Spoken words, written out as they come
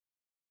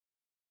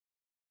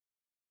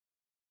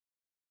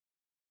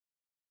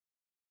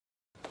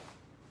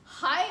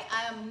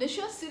am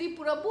Nisha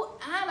Siripurapu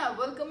and I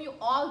welcome you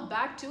all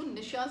back to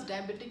Nisha's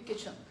Diabetic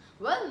Kitchen.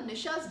 Well,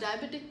 Nisha's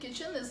Diabetic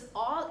Kitchen is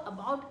all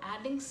about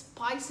adding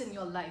spice in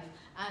your life,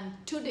 and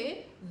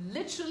today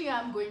literally I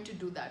am going to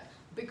do that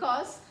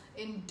because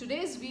in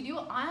today's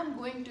video I am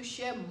going to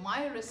share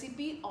my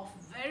recipe of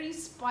very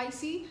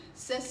spicy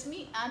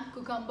sesame and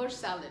cucumber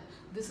salad.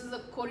 This is a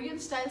Korean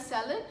style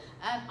salad,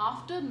 and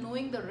after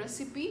knowing the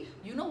recipe,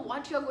 you know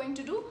what you are going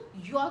to do?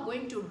 You are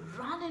going to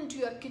run into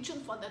your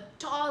kitchen for that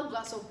tall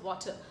glass of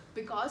water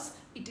because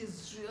it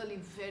is really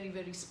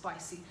very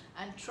spicy,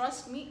 and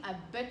trust me, I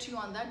bet you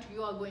on that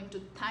you are going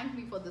to thank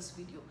me for this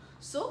video.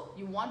 So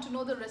you want to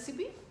know the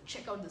recipe?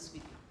 Check out this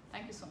video.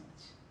 Thank you so much.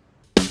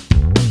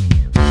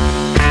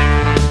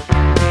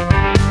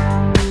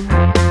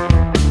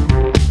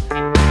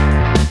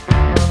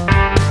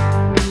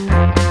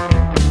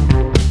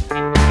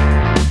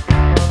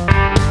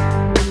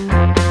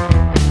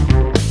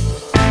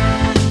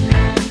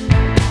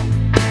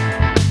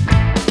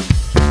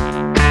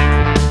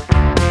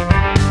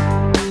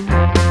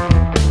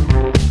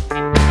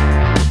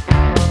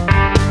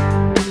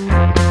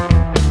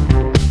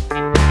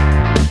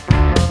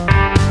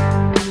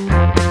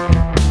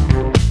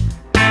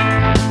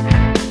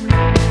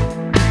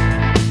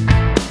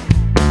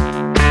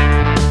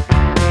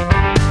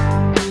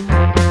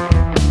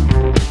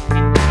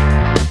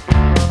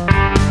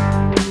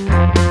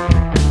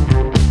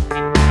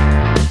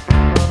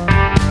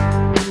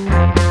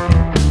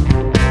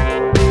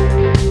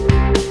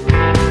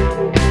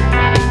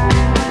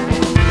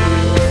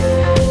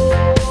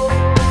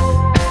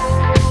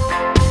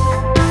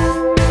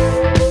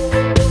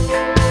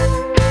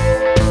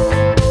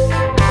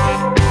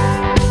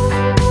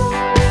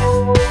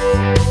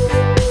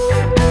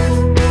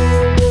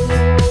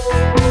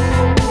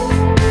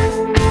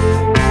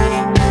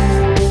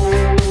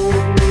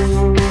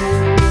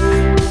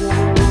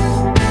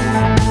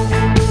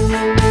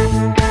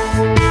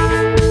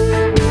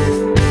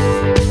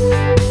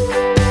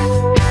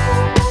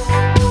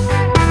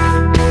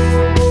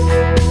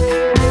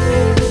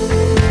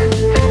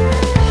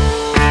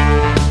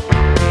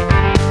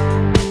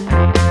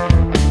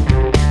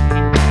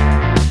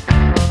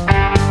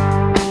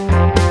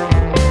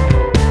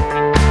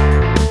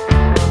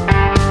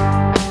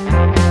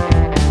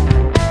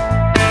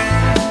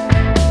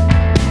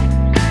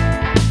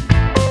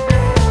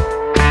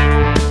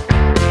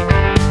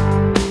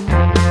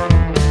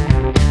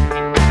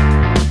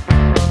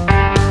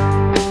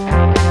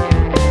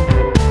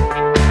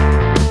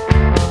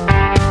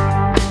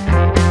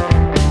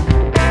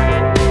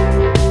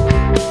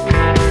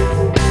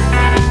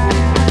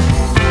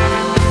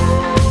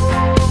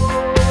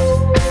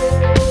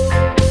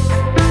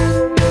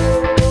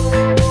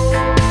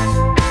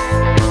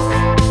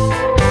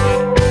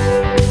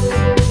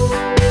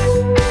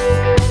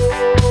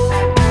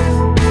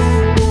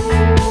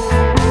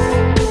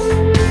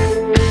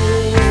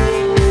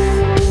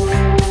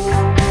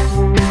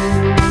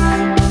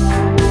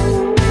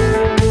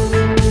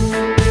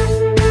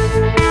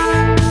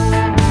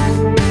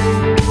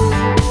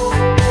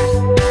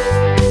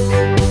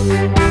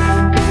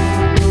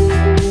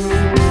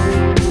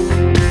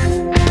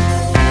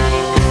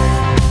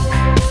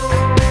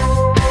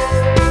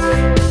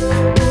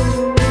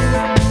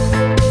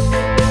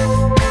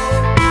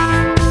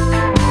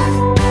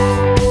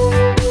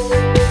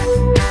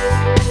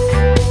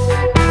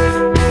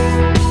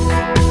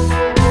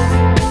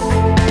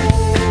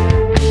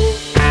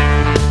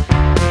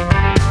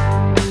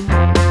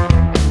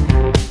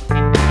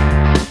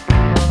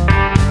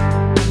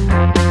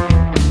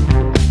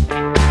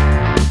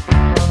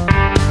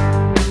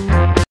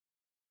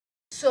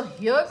 So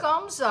here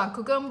comes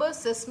cucumber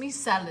sesame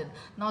salad.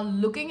 Now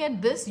looking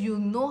at this, you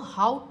know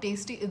how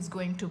tasty it's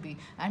going to be,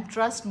 and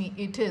trust me,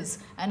 it is,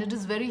 and it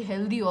is very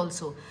healthy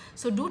also.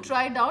 So do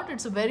try it out.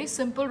 It's a very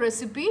simple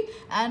recipe,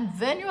 and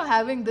when you're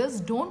having this,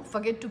 don't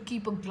forget to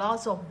keep a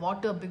glass of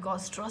water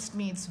because trust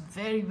me, it's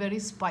very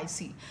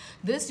spicy.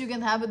 This you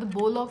can have with a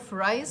bowl of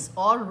rice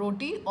or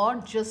roti or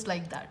just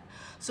like that.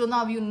 So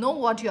now you know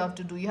what you have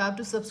to do. You have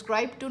to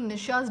subscribe to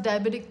Nisha's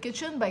Diabetic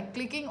Kitchen by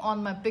clicking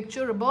on my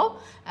picture above.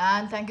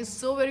 And thank you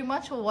so very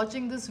much for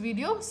watching this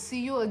video.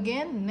 See you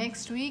again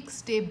next week.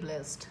 Stay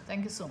blessed.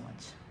 Thank you so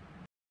much.